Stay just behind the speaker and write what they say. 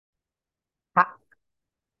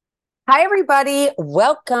Hi, everybody.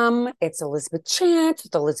 Welcome. It's Elizabeth Chance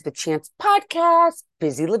with Elizabeth Chance Podcast,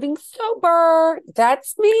 Busy Living Sober.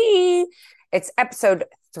 That's me. It's episode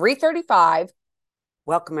 335.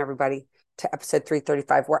 Welcome, everybody, to episode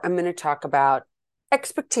 335, where I'm going to talk about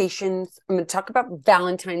expectations. I'm going to talk about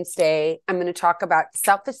Valentine's Day. I'm going to talk about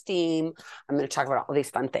self-esteem. I'm going to talk about all these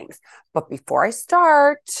fun things. But before I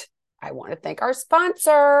start, I want to thank our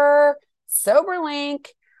sponsor, SoberLink.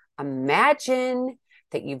 Imagine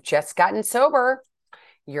that you've just gotten sober.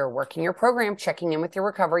 You're working your program, checking in with your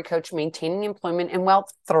recovery coach, maintaining employment and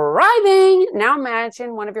wealth, thriving. Now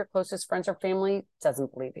imagine one of your closest friends or family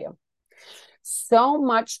doesn't believe you. So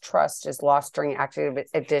much trust is lost during active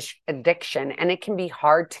addiction, and it can be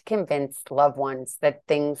hard to convince loved ones that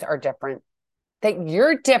things are different, that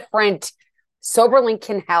you're different. SoberLink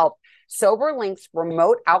can help. SoberLink's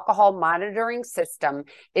remote alcohol monitoring system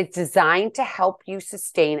is designed to help you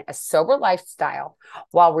sustain a sober lifestyle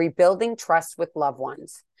while rebuilding trust with loved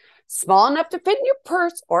ones. Small enough to fit in your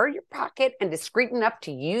purse or your pocket and discreet enough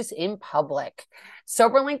to use in public.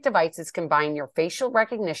 SoberLink devices combine your facial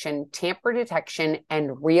recognition, tamper detection,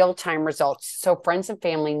 and real-time results so friends and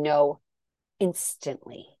family know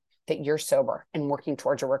instantly that you're sober and working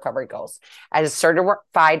towards your recovery goals. As a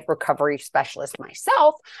certified recovery specialist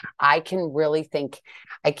myself, I can't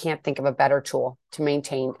think of a better tool to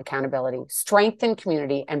maintain accountability, strengthen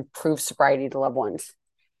community, and prove sobriety to loved ones.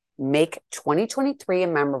 Make 2023 a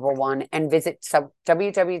memorable one and visit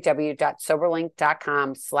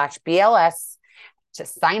www.soberlink.com/BLS to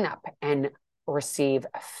sign up and receive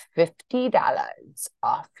 $50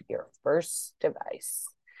 off your first device.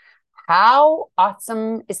 How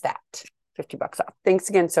awesome is that? $50 off. Thanks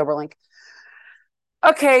again, SoberLink.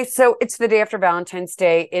 Okay, so it's the day after Valentine's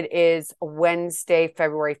Day. It is Wednesday,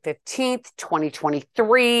 February 15th,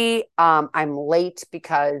 2023. I'm late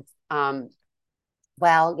because,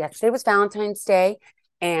 yesterday was Valentine's Day,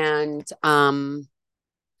 and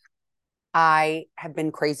I have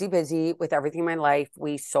been crazy busy with everything in my life.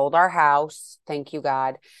 We sold our house. Thank you,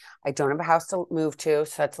 God. I don't have a house to move to,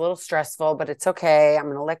 so that's a little stressful, but it's okay. I'm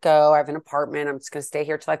going to let go. I have an apartment. I'm just going to stay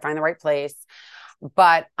here till I find the right place.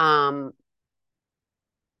 But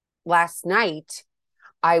last night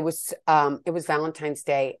it was Valentine's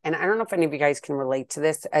Day, and I don't know if any of you guys can relate to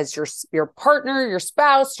this as your partner, your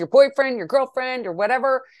spouse, your boyfriend, your girlfriend, or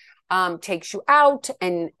whatever takes you out.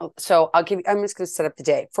 And so I'm just going to set up the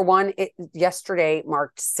day. For one, yesterday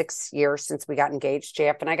marked 6 years since we got engaged.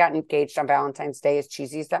 JF and I got engaged on Valentine's Day. As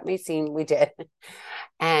cheesy as that may seem, we did.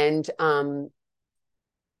 And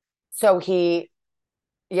so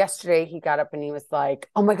yesterday he got up and he was like,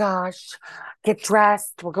 oh my gosh, get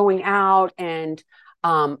dressed. We're going out. And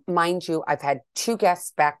mind you, I've had 2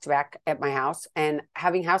 guests back to back at my house, and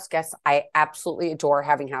having house guests, I absolutely adore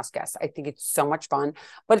having house guests. I think it's so much fun,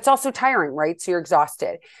 but it's also tiring, right? So you're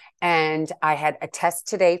exhausted. And I had a test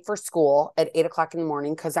today for school at 8:00 in the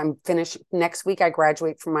morning because I'm finished. Next week, I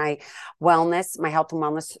graduate from my health and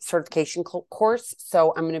wellness certification course.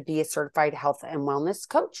 So I'm going to be a certified health and wellness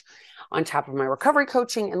coach on top of my recovery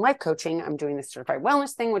coaching and life coaching. I'm doing the certified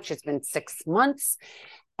wellness thing, which has been 6 months.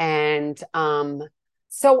 And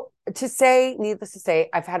so needless to say,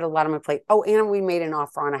 I've had a lot on my plate. Oh, and we made an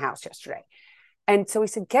offer on a house yesterday. And so he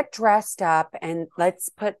said, get dressed up and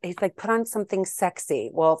he's like, put on something sexy.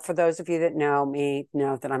 Well, for those of you that know me,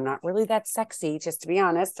 know that I'm not really that sexy, just to be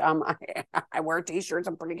honest. I wear t-shirts.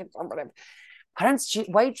 I'm pretty conservative. Put on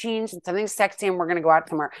white jeans and something sexy, and we're going to go out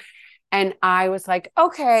somewhere. And I was like,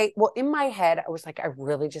 okay. Well, in my head, I was like, I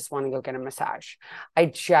really just want to go get a massage. I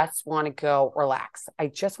just want to go relax. I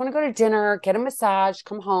just want to go to dinner, get a massage,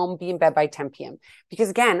 come home, be in bed by 10 p.m. Because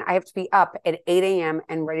again, I have to be up at 8 a.m.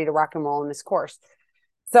 and ready to rock and roll in this course.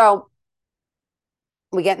 So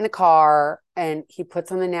we get in the car and he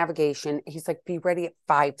puts on the navigation. He's like, be ready at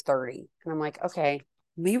 5:30. And I'm like, okay,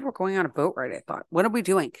 maybe we're going on a boat ride. I thought, what are we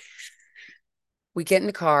doing? We get in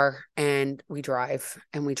the car and we drive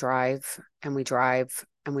and we drive and we drive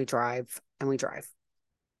and we drive and we drive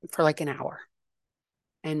for like an hour.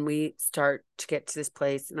 And we start to get to this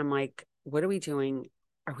place and I'm like, what are we doing?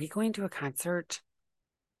 Are we going to a concert?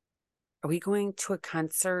 Are we going to a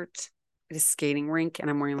concert at a skating rink? And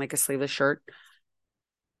I'm wearing like a sleeveless shirt.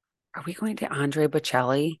 Are we going to Andre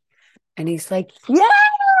Bocelli? And he's like, yeah.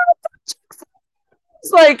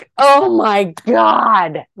 It's like, oh my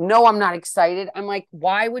God. No, I'm not excited. I'm like,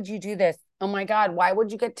 why would you do this? Oh my God, why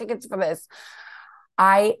would you get tickets for this?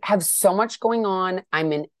 I have so much going on.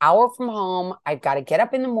 I'm an hour from home. I've got to get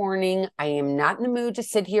up in the morning. I am not in the mood to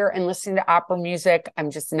sit here and listen to opera music. I'm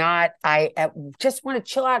just not. I just want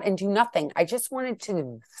to chill out and do nothing. I just wanted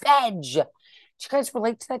to veg you guys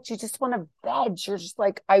relate to that? You just want to veg. You're just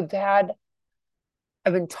like, I've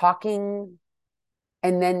been talking,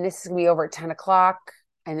 and then this is gonna be over at 10 o'clock.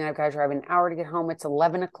 And then I've got to drive an hour to get home. It's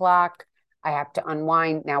 11 o'clock. I have to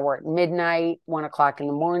unwind. Now we're at midnight, 1 o'clock in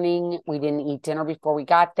the morning. We didn't eat dinner before we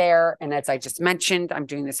got there. And as I just mentioned, I'm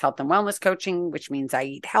doing this health and wellness coaching, which means I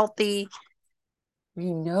eat healthy.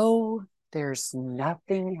 We know there's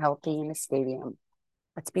nothing healthy in a stadium.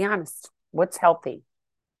 Let's be honest. What's healthy?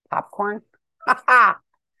 Popcorn? They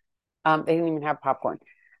didn't even have popcorn.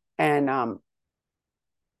 And does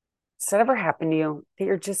that ever happen to you that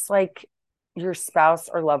you're just like your spouse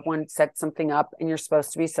or loved one set something up and you're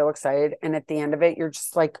supposed to be so excited, and at the end of it, you're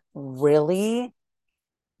just like, really?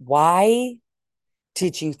 Why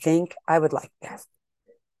did you think I would like this?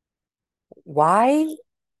 Why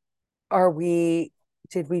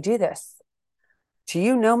did we do this? Do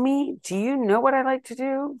you know me? Do you know what I like to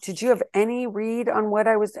do? Did you have any read on what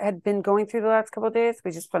had been going through the last couple of days?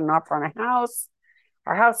 We just put an offer on a house.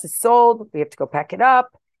 Our house is sold. We have to go pack it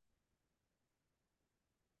up.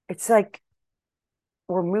 It's like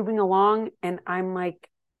we're moving along, and I'm like,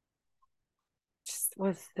 I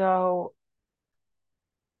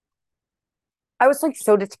was like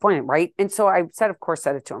so disappointed, right? And so I said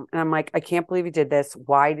it to him, and I'm like, I can't believe you did this.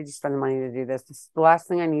 Why did you spend the money to do this? This is the last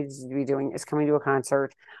thing I needed to be doing is coming to a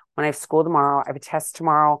concert when I have school tomorrow. I have a test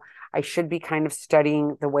tomorrow. I should be kind of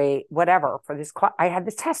studying the way, whatever, for this class. I had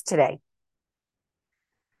this test today.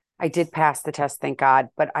 I did pass the test, thank God.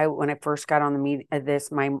 But when I first got on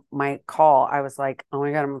my call, I was like, oh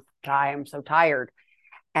my God, I'm so tired.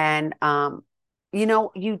 And,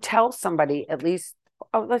 you tell somebody, at least,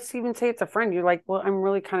 let's even say it's a friend. You're like, well, I'm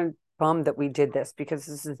really kind of bummed that we did this because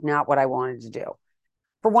this is not what I wanted to do.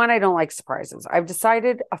 For one, I don't like surprises. I've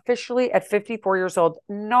decided officially at 54 years old,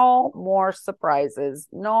 no more surprises.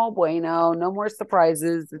 No bueno, no more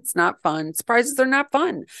surprises. It's not fun. Surprises are not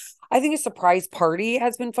fun. I think a surprise party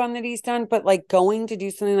has been fun that he's done, but like going to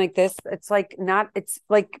do something like this, it's like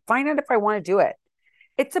find out if I want to do it.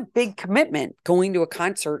 It's a big commitment going to a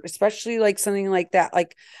concert, especially like something like that.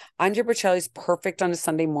 Like Andrea Bocelli's perfect on a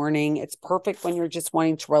Sunday morning. It's perfect when you're just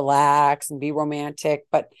wanting to relax and be romantic,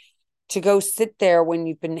 but to go sit there when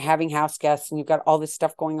you've been having house guests and you've got all this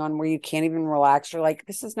stuff going on where you can't even relax, you're like,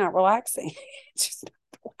 this is not relaxing. It's just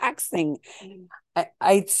not relaxing. I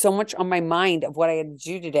had so much on my mind of what I had to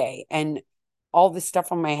do today and all this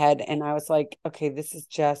stuff on my head. And I was like, okay,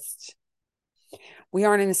 we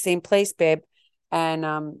aren't in the same place, babe. And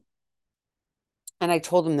I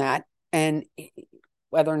told him that, and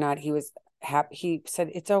whether or not he was happy, he said,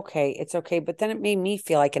 it's okay. But then it made me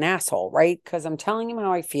feel like an asshole, right? Because I'm telling him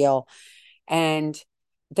how I feel. And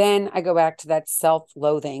then I go back to that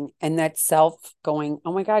self-loathing and that self going,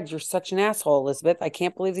 oh my God, you're such an asshole, Elizabeth. I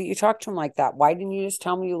can't believe that you talked to him like that. Why didn't you just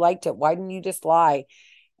tell me you liked it? Why didn't you just lie?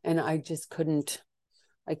 And I couldn't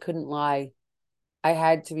lie. I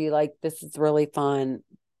had to be like, this is really fun.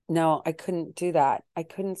 No, I couldn't do that. I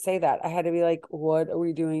couldn't say that. I had to be like, what are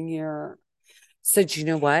we doing here? So do you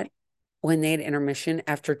know what? When they had intermission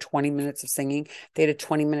after 20 minutes of singing, they had a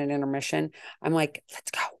 20-minute intermission. I'm like,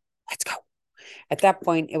 let's go. At that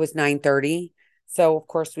point, it was 9:30. So of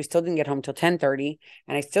course, we still didn't get home till 10:30,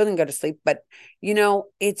 and I still didn't go to sleep. But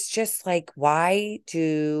it's just like, why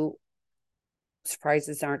do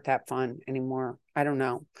surprises aren't that fun anymore? I don't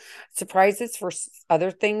know. Surprises for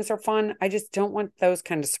other things are fun. I just don't want those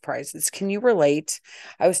kind of surprises. Can you relate?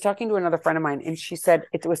 I was talking to another friend of mine, and she said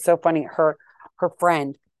it was so funny. Her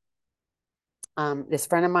friend, this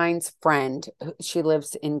friend of mine's friend, she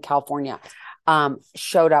lives in California,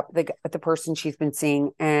 showed up, the person she's been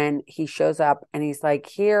seeing, and he shows up and he's like,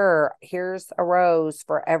 here's a rose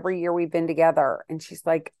for every year we've been together. And she's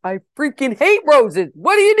like, I freaking hate roses.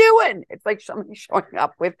 What are you doing? It's like somebody showing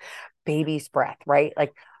up with baby's breath, right?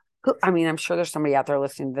 Like, I mean, I'm sure there's somebody out there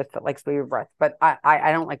listening to this that likes baby breath, but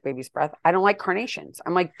I don't like baby's breath. I don't like carnations.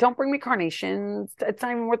 I'm like, don't bring me carnations. It's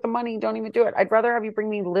not even worth the money. Don't even do it. I'd rather have you bring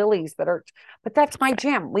me lilies but that's my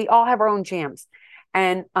jam. We all have our own jams.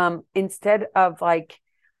 And instead of like,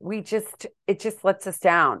 it just lets us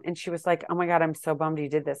down. And she was like, oh my God, I'm so bummed you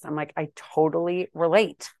did this. I'm like, I totally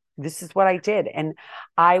relate. This is what I did. And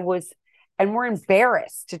we're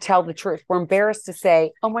embarrassed to tell the truth. We're embarrassed to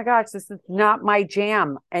say, oh my gosh, this is not my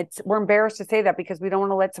jam. We're embarrassed to say that because we don't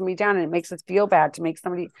want to let somebody down, and it makes us feel bad to make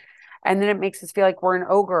somebody, and then it makes us feel like we're an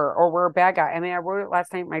ogre or we're a bad guy. I mean, I wrote it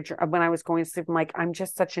last night when I was going to sleep. I'm like, I'm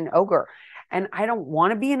just such an ogre, and I don't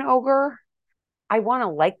want to be an ogre. I want to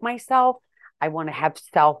like myself. I want to have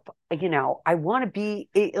I want to be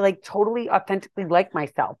like totally authentically like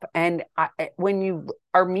myself. And when you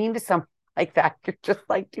are mean to somebody, like that. You're just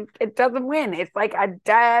like, dude, it doesn't win. It's like a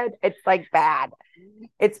dead, it's like bad.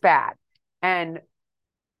 It's bad. And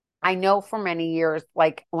I know for many years,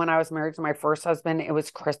 like when I was married to my first husband, it was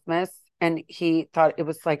Christmas and he thought it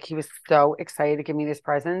was like he was so excited to give me these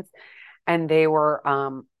presents. And they were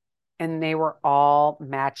all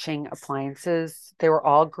matching appliances. They were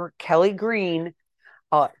all Kelly Green,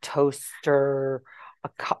 a toaster,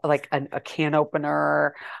 a can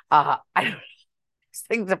opener. I don't know,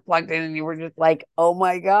 things that plugged in, and you were just like, "Oh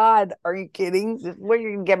my God, are you kidding? This is what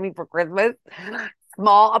you're gonna get me for Christmas?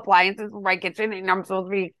 Small appliances for my kitchen, and I'm supposed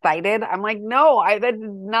to be excited." I'm like, "No, that is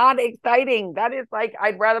not exciting. That is like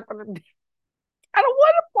I'd rather put. I don't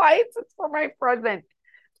want appliances for my present.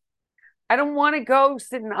 I don't want to go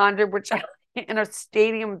sit in Andre, which in a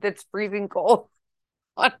stadium that's freezing cold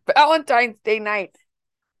on Valentine's Day night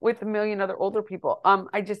with a million other older people.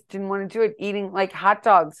 I just didn't want to do it. Eating like hot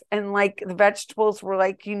dogs and like the vegetables were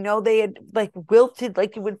like, they had like wilted.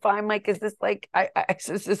 Like you would find like, is this like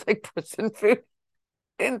is this like prison food?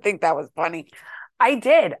 Didn't think that was funny. I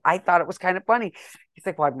did. I thought it was kind of funny. He's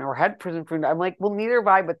like, well, I've never had prison food. I'm like, well, neither have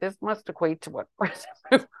I, but this must equate to what prison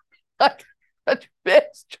food. Like, such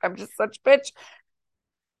bitch. I'm just such bitch.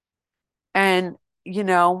 And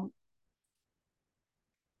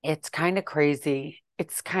it's kind of crazy.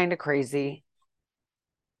 It's kind of crazy.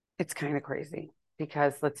 It's kind of crazy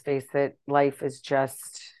because let's face it, life is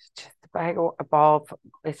just a bag of a ball.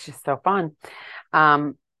 It's just so fun.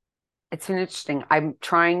 Um, it's been interesting. I'm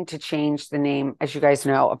trying to change the name, as you guys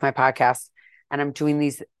know, of my podcast, and I'm doing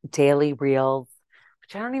these daily reels,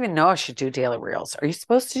 which I don't even know I should do daily reels. Are you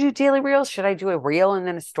supposed to do daily reels? Should I do a reel and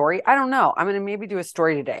then a story? I don't know. I'm going to maybe do a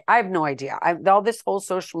story today. I have no idea. All this whole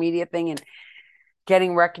social media thing and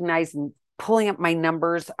getting recognized and pulling up my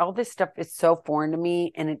numbers, all this stuff is so foreign to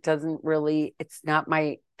me. And it's not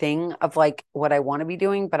my thing of like what I want to be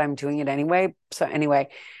doing, but I'm doing it anyway. So anyway,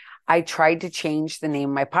 I tried to change the name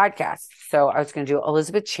of my podcast. So I was going to do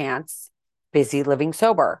Elizabeth Chance, Busy Living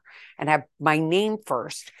Sober, and have my name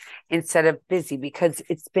first instead of busy, because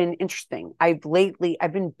it's been interesting. I've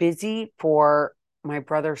been busy for my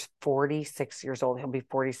brother's 46 years old. He'll be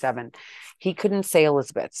 47. He couldn't say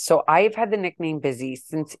Elizabeth. So I've had the nickname Busy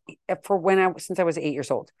since I was 8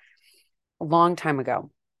 years old, a long time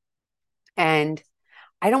ago. And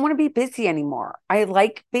I don't want to be busy anymore. I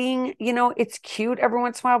like being, it's cute every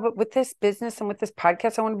once in a while, but with this business and with this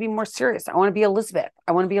podcast, I want to be more serious. I want to be Elizabeth.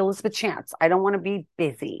 I want to be Elizabeth Chance. I don't want to be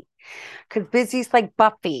busy because busy's like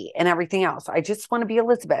Buffy and everything else. I just want to be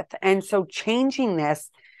Elizabeth. And so changing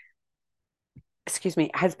this, excuse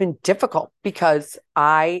me, has been difficult because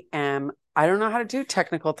I don't know how to do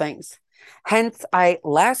technical things. Hence,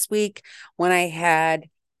 last week when I had,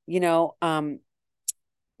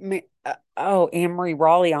 Anne-Marie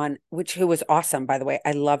Raleigh on, who was awesome, by the way.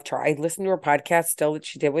 I loved her. I listened to her podcast still that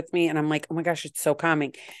she did with me, and I'm like, oh my gosh, it's so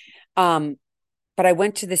calming. But I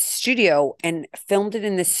went to the studio and filmed it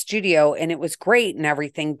in the studio, and it was great and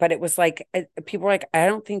everything. But it was like, people were like, I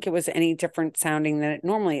don't think it was any different sounding than it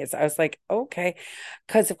normally is. I was like, okay.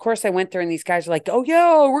 Because of course I went there and these guys are like, oh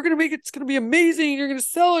yeah, we're going to make it. It's going to be amazing. You're going to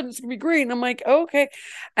sell it. It's going to be great. And I'm like, okay.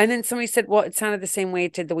 And then somebody said, well, it sounded the same way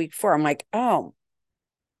it did the week before. I'm like, oh,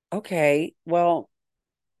 okay. Well,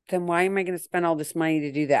 then why am I going to spend all this money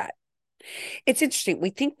to do that? It's interesting.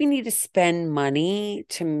 We think we need to spend money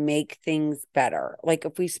to make things better. Like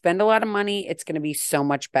if we spend a lot of money, it's going to be so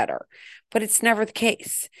much better. But it's never the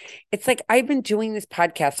case. It's like I've been doing this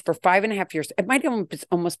podcast for 5.5 years. It might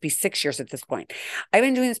almost be 6 years at this point. I've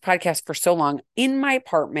been doing this podcast for so long in my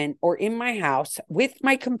apartment or in my house with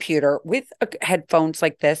my computer, with headphones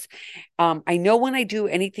like this. I know when I do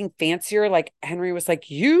anything fancier, like Henry was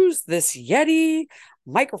like, use this Yeti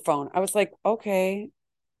microphone. I was like, okay.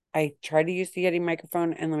 I tried to use the Yeti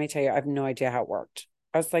microphone, and let me tell you, I have no idea how it worked.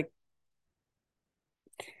 I was like,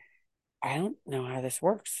 I don't know how this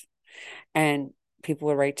works. And people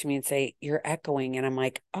would write to me and say, you're echoing. And I'm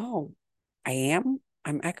like, oh, I am?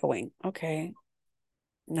 I'm echoing. Okay.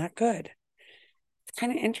 Not good. It's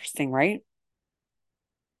kind of interesting, right?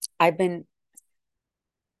 I've been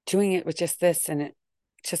doing it with just this, and it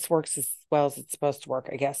just works as well as it's supposed to work,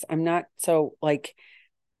 I guess. I'm not so like,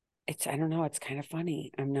 I don't know, it's kind of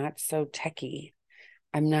funny. I'm not so techie.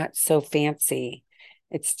 I'm not so fancy.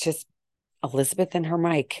 It's just Elizabeth and her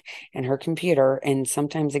mic and her computer and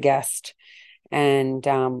sometimes a guest. And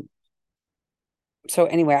so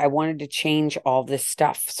anyway, I wanted to change all this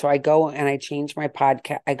stuff. So I go and I change my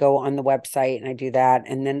podcast. I go on the website and I do that.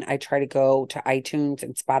 And then I try to go to iTunes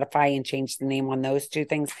and Spotify and change the name on those two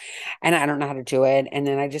things. And I don't know how to do it. And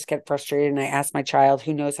then I just get frustrated and I ask my child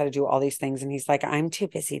who knows how to do all these things. And he's like, I'm too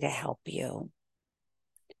busy to help you.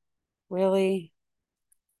 Really?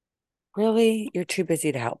 Really? You're too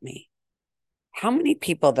busy to help me. How many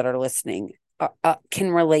people that are listening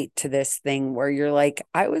can relate to this thing where you're like,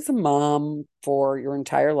 I was a mom for your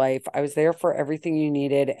entire life. I was there for everything you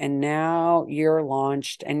needed. And now you're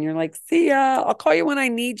launched and you're like, see ya, I'll call you when I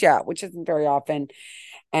need ya, which isn't very often.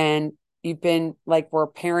 And you've been like, we're a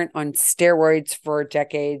parent on steroids for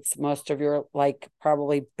decades, most of your like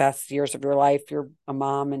probably best years of your life. You're a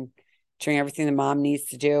mom and doing everything the mom needs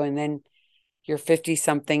to do. And then you're 50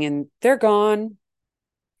 something and they're gone.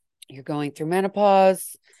 You're going through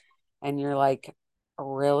menopause and you're like,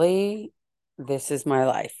 really? This is my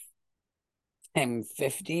life. I'm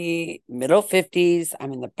 50, middle 50s.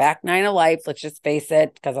 I'm in the back nine of life. Let's just face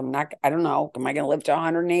it, because I don't know. Am I going to live to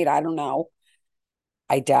 108? I don't know.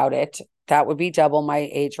 I doubt it. That would be double my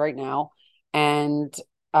age right now. And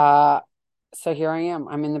so here I am.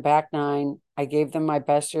 I'm in the back nine. I gave them my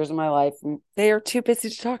best years of my life. They are too busy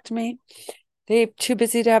to talk to me. They're too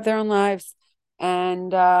busy to have their own lives.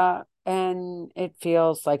 And it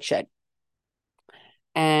feels like shit.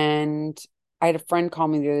 And I had a friend call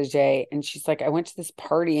me the other day and she's like, I went to this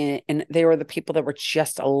party and they were the people that were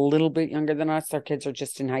just a little bit younger than us. Their kids are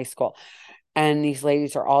just in high school. And these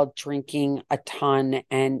ladies are all drinking a ton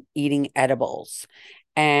and eating edibles.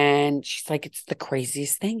 And she's like, it's the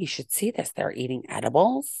craziest thing. You should see this. They're eating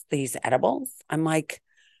edibles, these edibles. I'm like,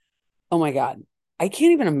 oh my God, I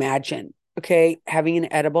can't even imagine. Okay. Having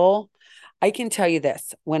an edible. I can tell you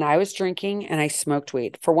this, when I was drinking and I smoked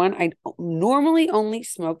weed, for one, I normally only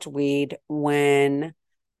smoked weed when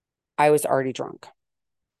I was already drunk.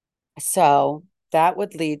 So that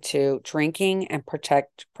would lead to drinking and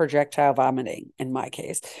projectile vomiting in my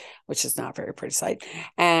case, which is not a very pretty sight.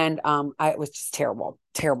 And it was just terrible,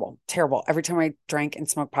 terrible, terrible. Every time I drank and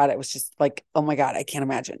smoked pot, it was just like, oh my God, I can't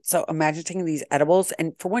imagine. So imagine taking these edibles,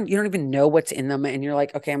 and for one, you don't even know what's in them, and you're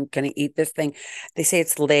like, okay, I'm gonna eat this thing. They say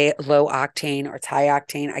it's low octane or it's high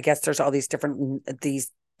octane. I guess there's all these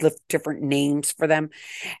different names for them,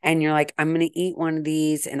 and you're like, I'm going to eat one of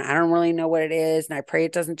these and I don't really know what it is. And I pray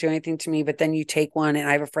it doesn't do anything to me. But then you take one, and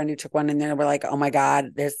I have a friend who took one and they were like, oh my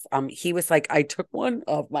God, he was like, I took one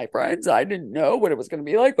of my friends. I didn't know what it was going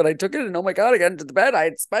to be like, but I took it and oh my God, I got into the bed. I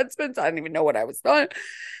had spins. I didn't even know what I was doing.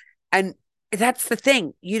 And that's the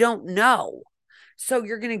thing. You don't know. So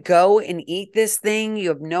you're going to go and eat this thing. You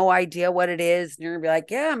have no idea what it is. And you're going to be like,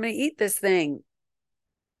 yeah, I'm going to eat this thing.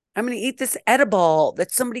 I'm going to eat this edible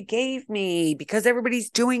that somebody gave me because everybody's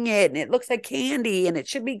doing it and it looks like candy and it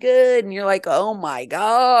should be good. And you're like, oh my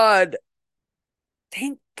God.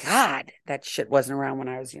 Thank God that shit wasn't around when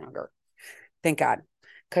I was younger. Thank God.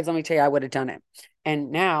 Because let me tell you, I would have done it.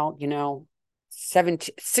 And now,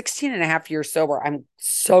 16 and a half years sober, I'm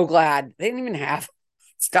so glad they didn't even have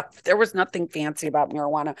stuff. There was nothing fancy about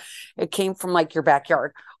marijuana. It came from like your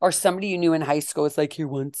backyard, or somebody you knew in high school was like, you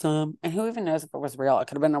want some? And who even knows if it was real? It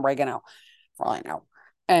could have been oregano for all I know.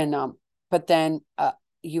 And but then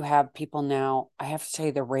you have people now. I have to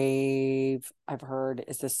say the rave I've heard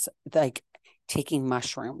is this like taking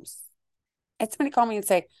mushrooms. And somebody called me and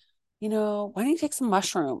say, why don't you take some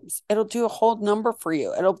mushrooms? It'll do a whole number for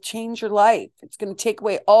you. It'll change your life. It's going to take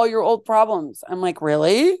away all your old problems. I'm like,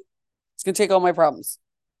 really? It's going to take all my problems.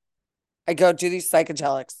 I go do these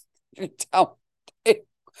psychedelics. I'm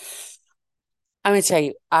going to tell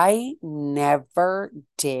you, I never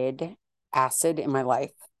did acid in my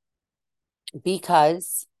life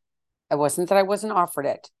because it wasn't that I wasn't offered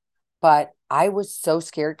it, but I was so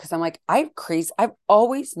scared because I'm like, I've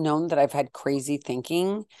always known that I've had crazy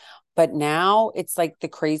thinking, but now it's like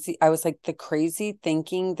I was like, the crazy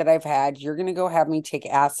thinking that I've had, you're going to go have me take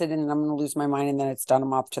acid and I'm going to lose my mind. And then it's done.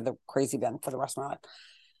 I'm off to the crazy bin for the rest of my life.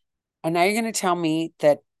 And now you're going to tell me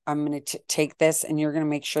that I'm going to take this and you're going to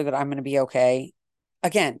make sure that I'm going to be okay.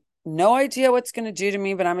 Again, no idea what's going to do to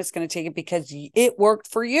me, but I'm just going to take it because it worked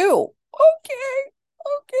for you. Okay,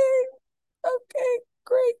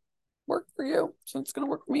 great. Worked for you. So it's going to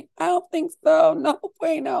work for me. I don't think so. No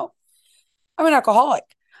way, no. I'm an alcoholic.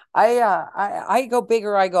 I go big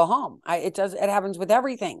or I go home. It happens with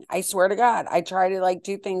everything. I swear to God. I try to like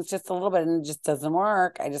do things just a little bit and it just doesn't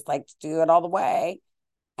work. I just like to do it all the way.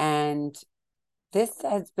 And this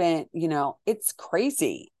has been, it's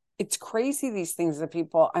crazy. It's crazy, these things that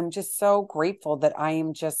people, I'm just so grateful that I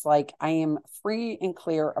am just like, I am free and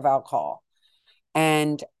clear of alcohol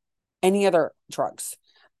and any other drugs.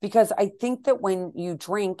 Because I think that when you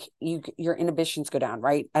drink, your inhibitions go down,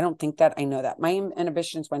 right? I don't think that. I know that. My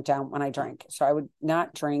inhibitions went down when I drank. So I would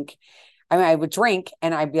not drink. I mean, I would drink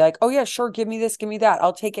and I'd be like, oh yeah, sure. Give me this, give me that.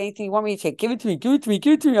 I'll take anything you want me to take. Give it to me, give it to me,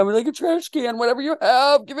 give it to me. I'm like a trash can, whatever you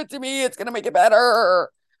have, give it to me. It's going to make it better.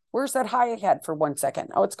 Where's that high I had for 1 second?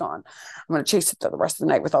 Oh, it's gone. I'm going to chase it through the rest of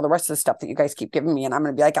the night with all the rest of the stuff that you guys keep giving me. And I'm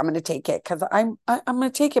going to be like, I'm going to take it because I'm going to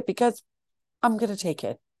take it because I'm going to take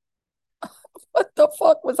it. What the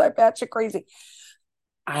fuck was I batshit crazy?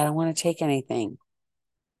 I don't want to take anything.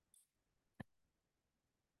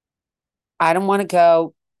 I don't want to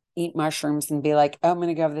go eat mushrooms and be like, oh, I'm going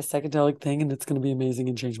to go have this psychedelic thing and it's going to be amazing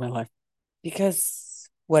and change my life. Because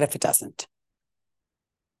what if it doesn't?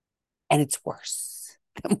 And it's worse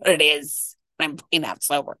than what it is when I'm plain out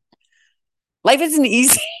sober. Life isn't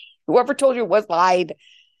easy. Whoever told you it was lied.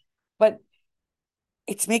 But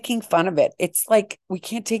it's making fun of it. It's like we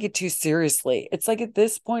can't take it too seriously. It's like at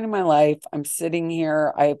this point in my life, I'm sitting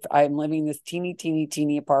here. I'm living in this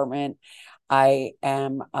teeny apartment. I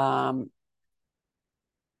am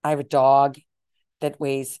I have a dog that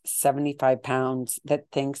weighs 75 pounds that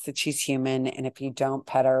thinks that she's human. And if you don't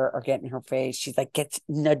pet her or get in her face, she's like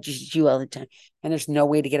nudges you all the time. And there's no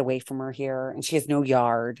way to get away from her here. And she has no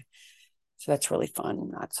yard. So that's really fun.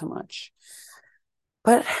 Not so much.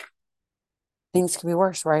 But things could be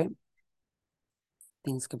worse, right?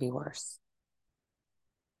 Things could be worse.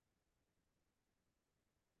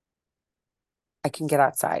 I can get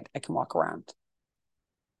outside. I can walk around.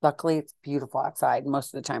 Luckily, it's beautiful outside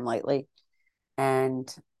most of the time lately.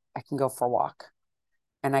 And I can go for a walk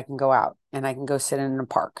and I can go out and I can go sit in a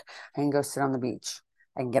park. I can go sit on the beach.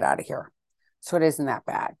 I can get out of here. So it isn't that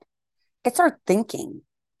bad. It's our thinking.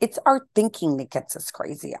 It's our thinking that gets us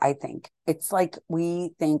crazy, I think. It's like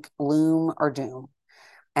we think gloom or doom.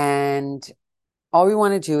 And all we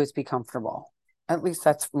want to do is be comfortable. At least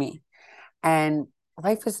that's me. And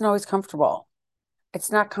life isn't always comfortable.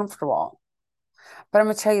 It's not comfortable. But I'm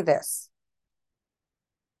going to tell you this.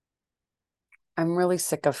 I'm really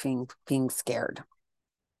sick of being scared.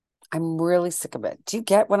 I'm really sick of it. Do you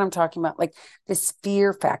get what I'm talking about? Like this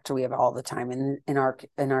fear factor we have all the time in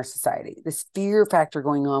our society. This fear factor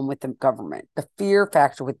going on with the government, the fear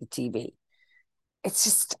factor with the TV. It's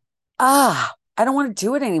just I don't want to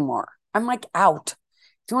do it anymore. I'm like out.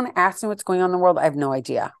 Do you want to ask me what's going on in the world? I have no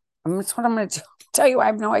idea. That's what I'm going to do. Tell you I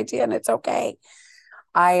have no idea, and it's okay.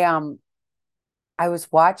 I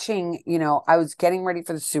was watching, I was getting ready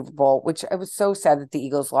for the Super Bowl, which I was so sad that the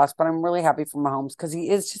Eagles lost, but I'm really happy for Mahomes because he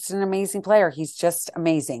is just an amazing player. He's just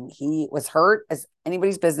amazing. He was hurt as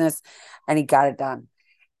anybody's business and he got it done.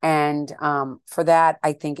 And for that,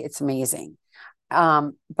 I think it's amazing.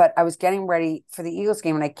 But I was getting ready for the Eagles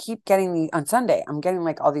game and I keep getting on Sunday, I'm getting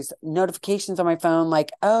like all these notifications on my phone,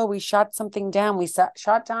 like, oh, we shot something down. We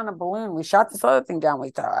shot down a balloon. We shot this other thing down.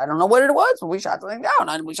 I don't know what it was, but we shot something down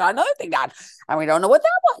and we shot another thing down and we don't know what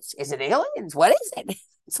that was. Is it aliens? What is it?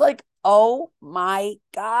 It's like, oh my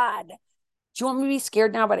God. Do you want me to be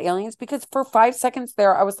scared now about aliens? Because for 5 seconds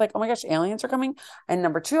there, I was like, oh my gosh, aliens are coming. And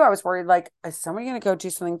number two, I was worried, like, is somebody going to go do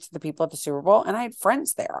something to the people at the Super Bowl? And I had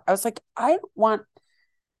friends there. I was like,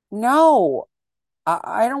 no,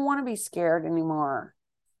 I don't want to be scared anymore.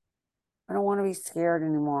 I don't want to be scared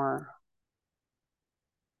anymore.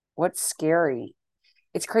 What's scary?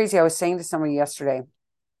 It's crazy. I was saying to somebody yesterday,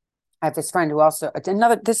 I have this friend who also,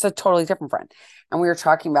 this is a totally different friend. And we were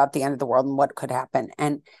talking about the end of the world and what could happen.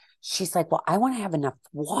 And she's like, well, I want to have enough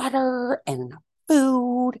water and enough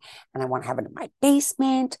food. And I want to have it in my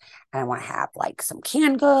basement. And I want to have like some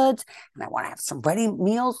canned goods. And I want to have some ready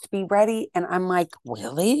meals to be ready. And I'm like,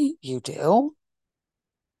 really? You do?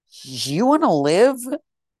 You want to live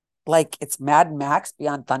like it's Mad Max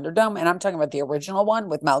Beyond Thunderdome? And I'm talking about the original one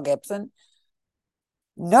with Mel Gibson.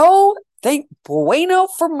 No, thank bueno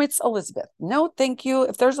for Miss Elizabeth. No, thank you.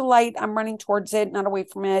 If there's a light, I'm running towards it, not away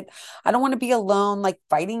from it. I don't want to be alone, like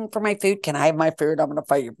fighting for my food. Can I have my food? I'm going to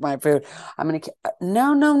fight for my food. I'm going to,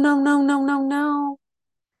 no, no, no, no, no, no, no.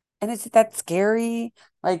 And is it that scary?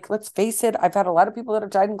 Like, let's face it, I've had a lot of people that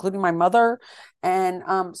have died, including my mother. And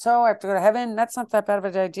so I have to go to heaven. That's not that bad of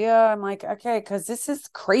an idea. I'm like, okay, because this is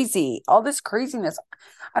crazy. All this craziness.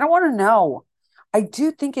 I don't want to know. I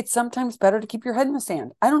do think it's sometimes better to keep your head in the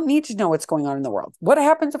sand. I don't need to know what's going on in the world. What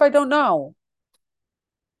happens if I don't know?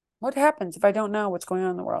 What happens if I don't know what's going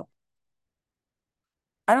on in the world?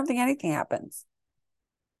 I don't think anything happens.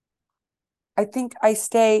 I think I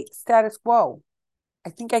stay status quo. I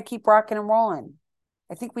think I keep rocking and rolling.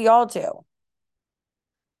 I think we all do.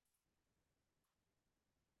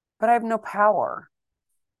 But I have no power.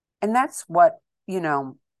 And that's what,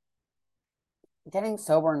 getting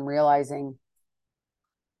sober and realizing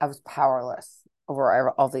I was powerless over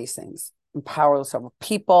all these things. I'm powerless over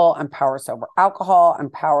people. I'm powerless over alcohol. I'm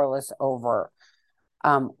powerless over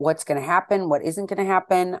what's going to happen, what isn't going to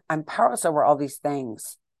happen. I'm powerless over all these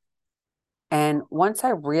things. And once I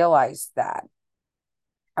realized that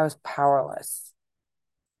I was powerless,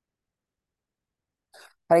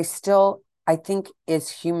 But I think as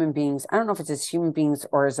human beings, I don't know if it's as human beings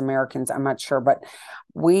or as Americans, I'm not sure, but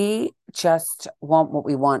we just want what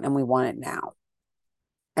we want and we want it now.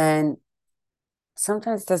 And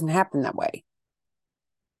sometimes it doesn't happen that way.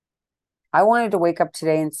 I wanted to wake up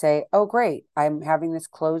today and say, oh, great, I'm having this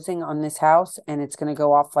closing on this house and it's going to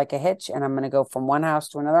go off like a hitch. And I'm going to go from one house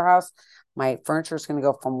to another house. My furniture is going to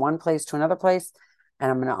go from one place to another place. And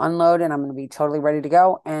I'm going to unload and I'm going to be totally ready to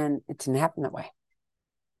go. And it didn't happen that way.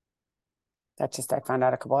 I found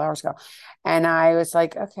out a couple hours ago. And I was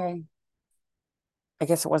like, okay, I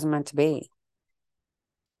guess it wasn't meant to be.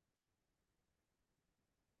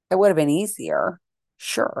 It would have been easier,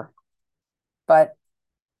 sure, but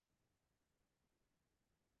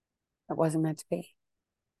it wasn't meant to be.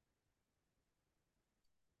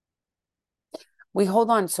 We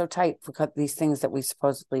hold on so tight for these things that we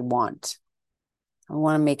supposedly want. We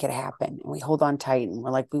want to make it happen. And we hold on tight and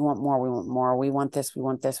we're like, we want more, we want more. We want this, we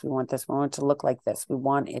want this, we want this. We want it to look like this. We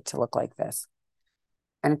want it to look like this.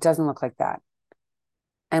 And it doesn't look like that.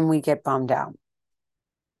 And we get bummed out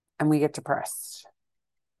and we get depressed.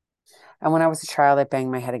 And when I was a child, I even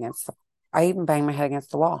banged my head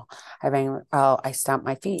against the wall. I stomped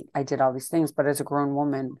my feet. I did all these things. But as a grown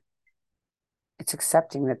woman, it's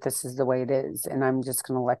accepting that this is the way it is. And I'm just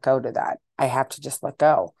going to let go to that. I have to just let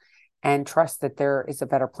go and trust that there is a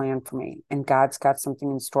better plan for me. And God's got something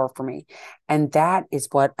in store for me. And that is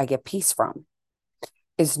what I get peace from,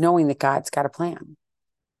 is knowing that God's got a plan.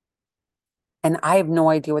 And I have no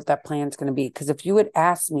idea what that plan is going to be. Because if you had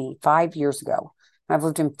asked me 5 years ago, I've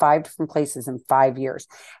lived in 5 different places in 5 years.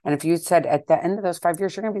 And if you said at the end of those 5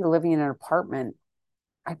 years, you're going to be living in an apartment,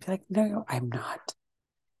 I'd be like, no, I'm not.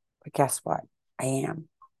 But guess what? I am.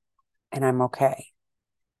 And I'm okay.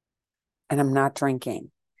 And I'm not drinking.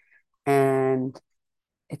 And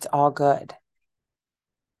it's all good.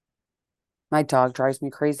 My dog drives me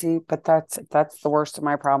crazy, but that's the worst of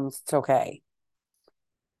my problems. It's okay.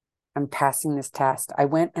 I'm passing this test. I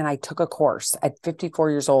went and I took a course at 54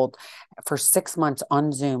 years old for 6 months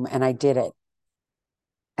on Zoom, and I did it.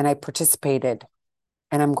 And I participated,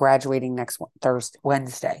 and I'm graduating next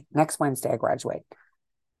Wednesday. Next Wednesday, I graduate.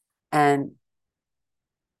 And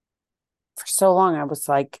for so long, I was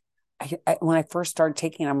like, when I first started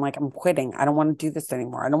taking it, I'm like, I'm quitting. I don't want to do this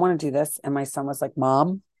anymore. I don't want to do this. And my son was like,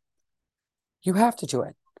 Mom, you have to do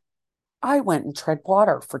it. I went and tread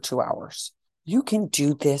water for 2 hours. You can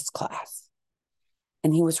do this class.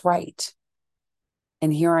 And he was right.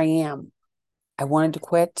 And here I am. I wanted to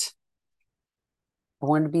quit. I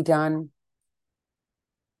wanted to be done.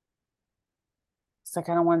 It's like,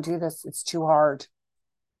 I don't want to do this. It's too hard.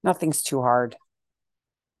 Nothing's too hard.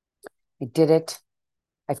 I did it.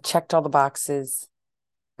 I've checked all the boxes.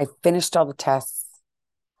 I've finished all the tests.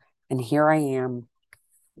 And here I am,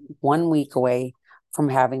 1 week away from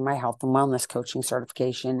having my health and wellness coaching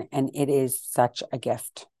certification. And it is such a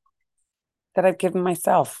gift that I've given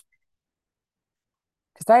myself.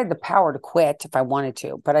 Because I had the power to quit if I wanted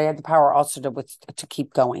to, but I had the power also to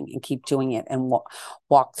keep going and keep doing it and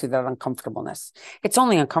walk through that uncomfortableness. It's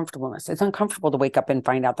only uncomfortableness. It's uncomfortable to wake up and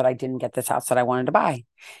find out that I didn't get this house that I wanted to buy.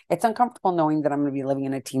 It's uncomfortable knowing that I'm going to be living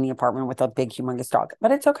in a teeny apartment with a big, humongous dog,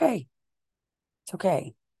 but it's okay. It's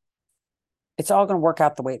okay. It's all going to work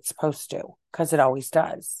out the way it's supposed to, because it always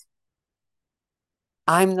does.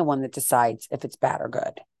 I'm the one that decides if it's bad or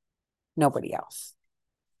good. Nobody else.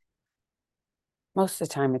 Most of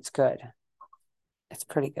the time, it's good. It's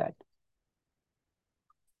pretty good.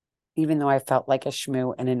 Even though I felt like a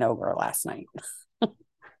shmoo and an ogre last night. My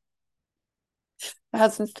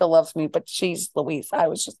husband still loves me, but she's Louise. I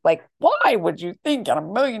was just like, why would you think in a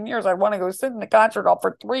million years I'd want to go sit in the concert hall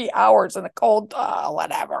for 3 hours in a cold,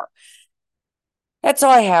 whatever. That's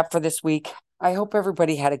all I have for this week. I hope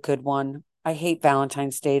everybody had a good one. I hate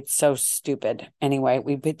Valentine's Day. It's so stupid. Anyway,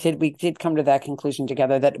 we did come to that conclusion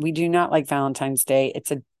together that we do not like Valentine's Day. It's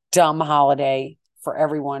a dumb holiday for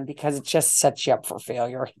everyone because it just sets you up for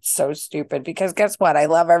failure. It's so stupid because guess what? I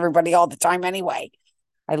love everybody all the time anyway.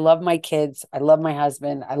 I love my kids. I love my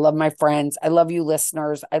husband. I love my friends. I love you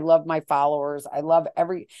listeners. I love my followers. I love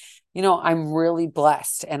I'm really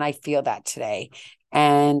blessed and I feel that today.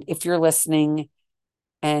 And if you're listening,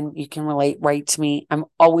 and you can relate, write to me. I'm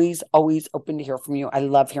always, always open to hear from you. I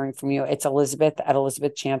love hearing from you. It's Elizabeth at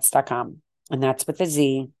elizabethchance.com. And that's with a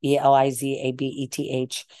Z,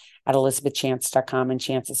 ELIZABETH at elizabethchance.com. And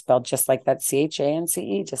chance is spelled just like that,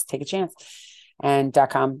 CHANCE. Just take a chance. And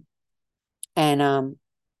 .com. And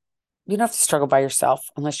you don't have to struggle by yourself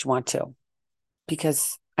unless you want to,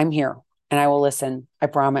 because I'm here and I will listen. I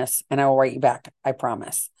promise. And I will write you back. I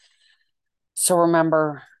promise. So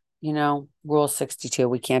remember, Rule 62,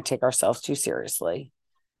 we can't take ourselves too seriously.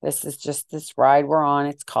 This is just this ride we're on.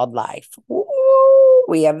 It's called life. Woo!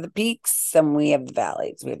 We have the peaks and we have the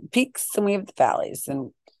valleys. We have the peaks and we have the valleys.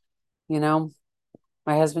 And, you know,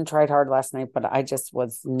 my husband tried hard last night, but I just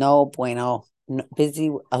was no bueno.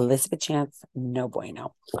 Busy Elizabeth Chance, no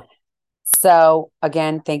bueno. So,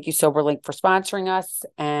 again, thank you, SoberLink, for sponsoring us.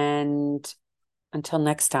 And until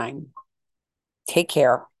next time, take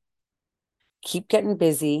care. Keep getting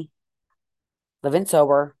busy, living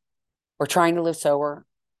sober, or trying to live sober,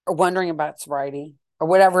 or wondering about sobriety, or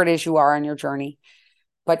whatever it is you are on your journey.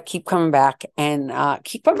 But keep coming back and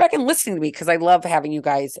listening to me, because I love having you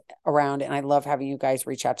guys around, and I love having you guys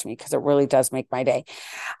reach out to me, because it really does make my day.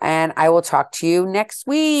 And I will talk to you next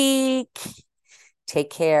week.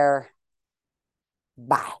 Take care.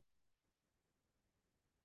 Bye.